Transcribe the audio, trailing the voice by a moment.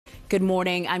Good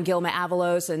morning. I'm Gilma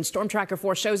Avalos, and Storm Tracker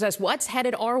 4 shows us what's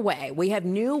headed our way. We have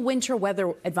new winter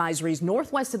weather advisories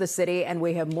northwest of the city, and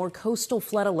we have more coastal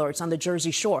flood alerts on the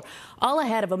Jersey Shore, all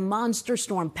ahead of a monster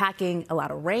storm packing a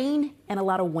lot of rain and a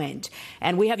lot of wind.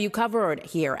 And we have you covered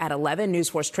here at 11.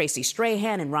 News 4's Tracy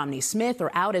Strahan and Romney Smith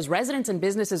are out as residents and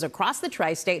businesses across the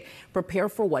tri-state prepare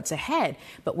for what's ahead.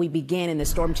 But we begin in the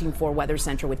Storm Team 4 Weather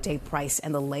Center with Dave Price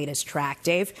and the latest track.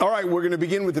 Dave? All right, we're going to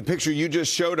begin with the picture you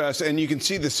just showed us, and you can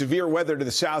see the severe weather to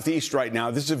the southeast right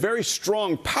now. This is a very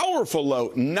strong, powerful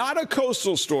low, not a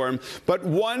coastal storm, but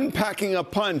one packing a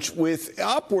punch with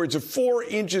upwards of 4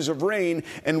 inches of rain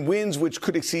and winds which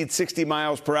could exceed 60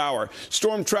 miles per hour.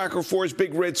 Storm Tracker 4's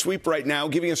big red sweep right now,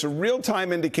 giving us a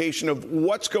real-time indication of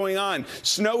what's going on.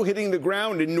 Snow hitting the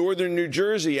ground in northern New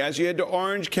Jersey as you head to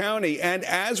Orange County. And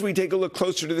as we take a look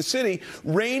closer to the city,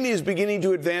 rain is beginning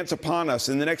to advance upon us.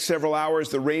 In the next several hours,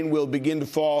 the rain will begin to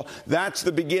fall. That's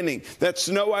the beginning. That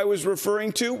snow I was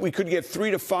referring to, we could get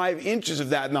 3 to 5 inches of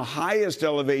that in the highest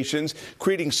elevations,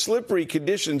 creating slippery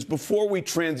conditions before we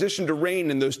transition to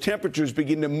rain and those temperatures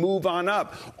begin to move on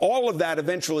up. All of that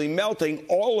eventually melting,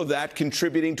 all of that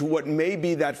contributing to what may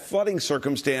be that flooding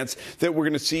circumstance that we're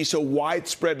going to see so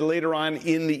widespread later on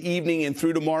in the evening and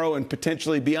through tomorrow and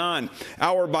potentially beyond.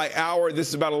 Hour by hour, this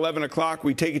is about 11 o'clock.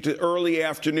 We take it to early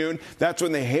afternoon. That's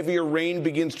when the heavier rain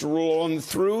begins to roll on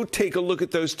through. Take a look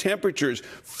at those temperatures.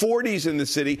 40s in the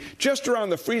city, just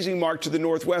around the freezing mark to the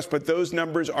northwest, but those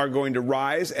numbers are going to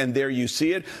rise, and there you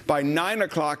see it. By 9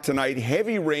 o'clock tonight,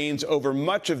 heavy rains over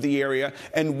much of the area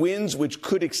and winds which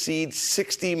could exceed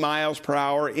 60 miles per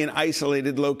hour in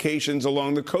isolated locations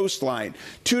along the coastline.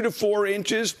 2 to 4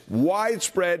 inches,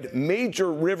 widespread,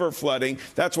 major river flooding.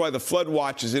 That's why the flood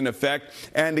watch is in effect.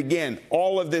 And again,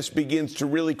 all of this begins to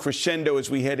really crescendo as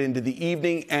we head into the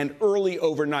evening and early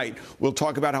overnight. We'll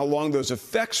talk about how long those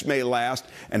effects may last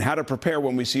and how to prepare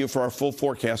when we see you for our full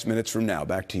forecast minutes from now.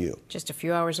 Back to you. Just a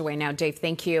few hours away now, Dave.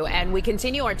 Thank you. And we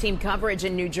continue our team coverage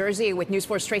in New Jersey with News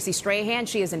 4's Tracy Strahan.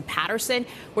 She is in Patterson,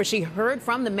 where she heard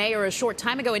from the mayor a short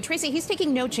time ago. And Tracy, he's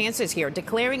taking no chances here,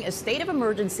 declaring a state of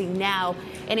emergency now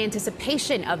in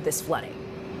anticipation of this flooding.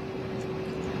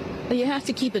 Well, you have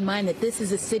to keep in mind that this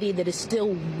is a city that is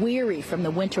still weary from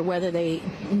the winter weather they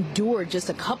endured just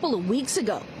a couple of weeks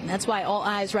ago. And that's why all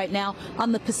eyes right now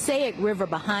on the Passaic River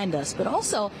behind us, but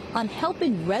also on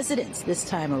helping residents this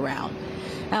time around.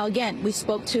 Now, again, we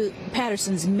spoke to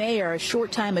Patterson's mayor a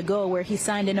short time ago where he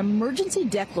signed an emergency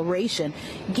declaration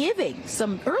giving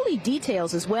some early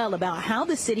details as well about how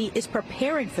the city is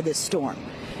preparing for this storm.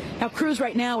 Now, crews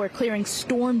right now are clearing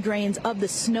storm drains of the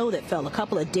snow that fell a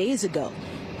couple of days ago.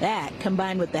 That,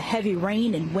 combined with the heavy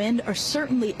rain and wind, are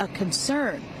certainly a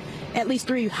concern. At least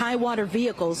 3 high water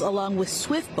vehicles, along with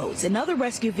swift boats and other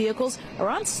rescue vehicles, are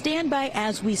on standby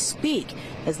as we speak.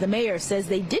 As the mayor says,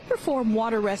 they did perform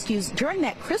water rescues during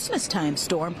that Christmas time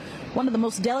storm. One of the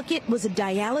most delicate was a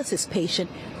dialysis patient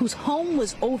whose home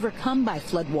was overcome by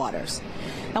floodwaters.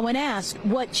 Now, when asked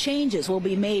what changes will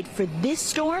be made for this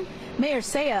storm, Mayor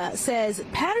Saya says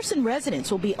Patterson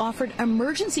residents will be offered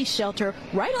emergency shelter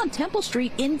right on Temple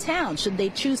Street in town should they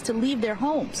choose to leave their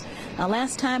homes. Now,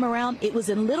 last time around, it was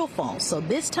in Little Falls, so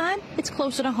this time it's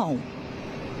closer to home.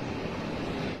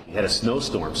 We had a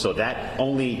snowstorm, so that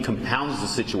only compounds the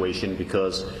situation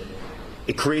because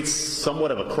it creates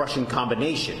somewhat of a crushing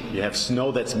combination. You have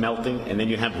snow that's melting, and then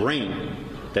you have rain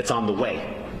that's on the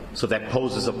way. So that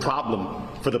poses a problem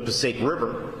for the Passaic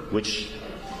River, which,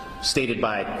 stated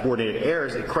by coordinated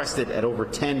errors, it crested at over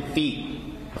 10 feet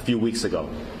a few weeks ago.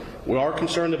 We are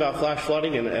concerned about flash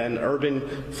flooding and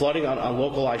urban flooding on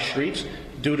localized streets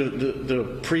due to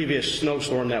the previous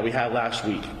snowstorm that we had last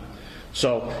week.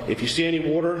 So if you see any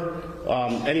water,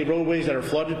 any roadways that are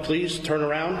flooded, please turn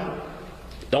around.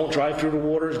 Don't drive through the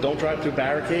waters. Don't drive through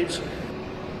barricades.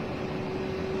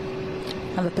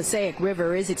 Now, the Passaic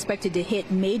River is expected to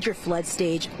hit major flood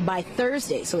stage by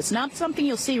Thursday, so it's not something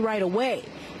you'll see right away.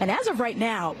 And as of right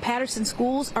now, Patterson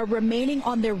schools are remaining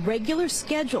on their regular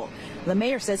schedule. The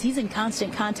mayor says he's in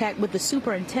constant contact with the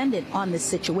superintendent on this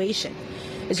situation.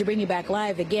 As we bring you back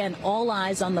live again, all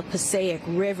eyes on the Passaic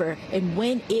River and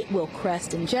when it will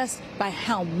crest and just by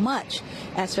how much.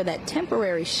 As for that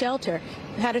temporary shelter,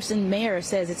 Patterson mayor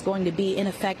says it's going to be in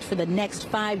effect for the next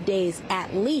 5 days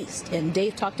at least. And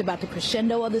Dave talked about the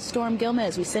crescendo of the storm, Gilma,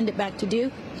 as we send it back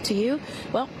to you.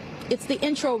 Well, it's the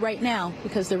intro right now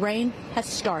because the rain has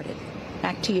started.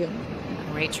 Back to you.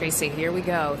 All right, Tracy, here we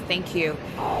go. Thank you.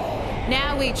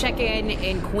 Now we check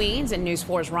in Queens and News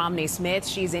 4's Romney Smith.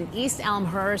 She's in East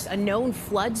Elmhurst, a known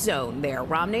flood zone there.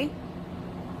 Romney?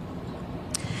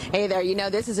 Hey there, you know,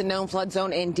 this is a known flood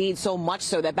zone indeed, so much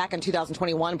so that back in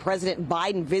 2021, President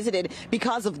Biden visited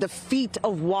because of the feet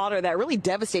of water that really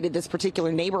devastated this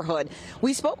particular neighborhood.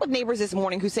 We spoke with neighbors this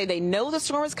morning who say they know the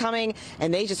storm is coming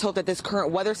and they just hope that this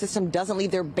current weather system doesn't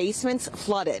leave their basements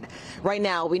flooded. Right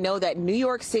now, we know that New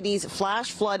York City's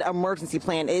flash flood emergency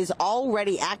plan is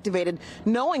already activated,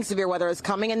 knowing severe weather is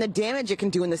coming and the damage it can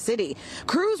do in the city.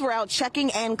 Crews were out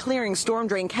checking and clearing storm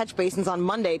drain catch basins on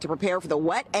Monday to prepare for the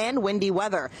wet and windy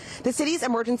weather. The city's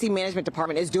emergency management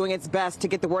department is doing its best to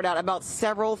get the word out about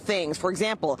several things. For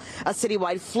example, a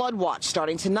citywide flood watch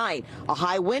starting tonight, a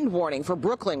high wind warning for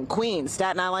Brooklyn, Queens,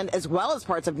 Staten Island, as well as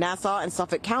parts of Nassau and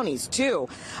Suffolk counties, too.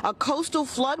 A coastal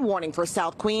flood warning for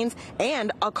South Queens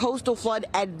and a coastal flood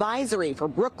advisory for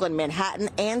Brooklyn, Manhattan,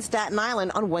 and Staten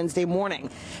Island on Wednesday morning.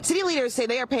 City leaders say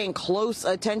they are paying close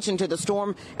attention to the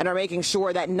storm and are making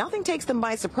sure that nothing takes them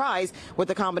by surprise with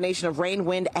the combination of rain,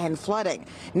 wind, and flooding.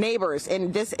 Neighbors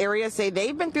in this area say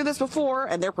they've been through this before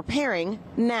and they're preparing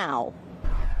now.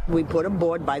 We put a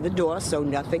board by the door so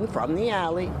nothing from the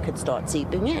alley could start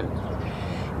seeping in.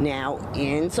 Now,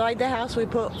 inside the house, we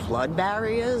put flood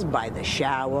barriers by the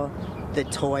shower, the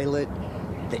toilet,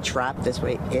 the trap. This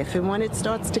way, if and when it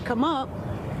starts to come up,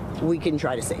 we can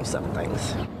try to save some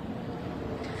things.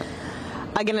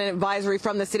 Again, an advisory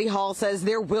from the City Hall says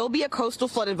there will be a coastal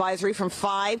flood advisory from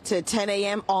 5 to 10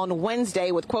 a.m. on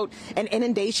Wednesday with, quote, an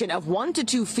inundation of 1 to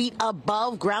 2 feet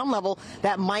above ground level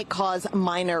that might cause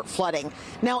minor flooding.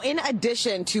 Now, in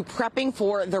addition to prepping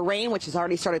for the rain, which has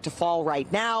already started to fall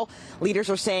right now, leaders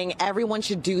are saying everyone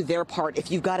should do their part.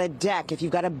 If you've got a deck, if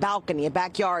you've got a balcony, a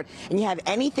backyard, and you have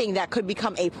anything that could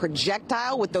become a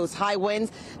projectile with those high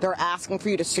winds, they're asking for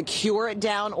you to secure it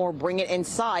down or bring it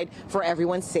inside for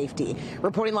everyone's safety.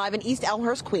 Reporting live in East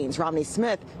Elmhurst, Queens, Romney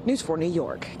Smith, News 4 New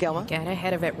York. Gelma? Get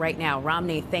ahead of it right now.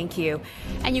 Romney, thank you.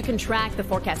 And you can track the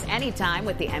forecast anytime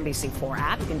with the NBC4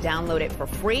 app. You can download it for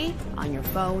free on your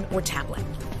phone or tablet.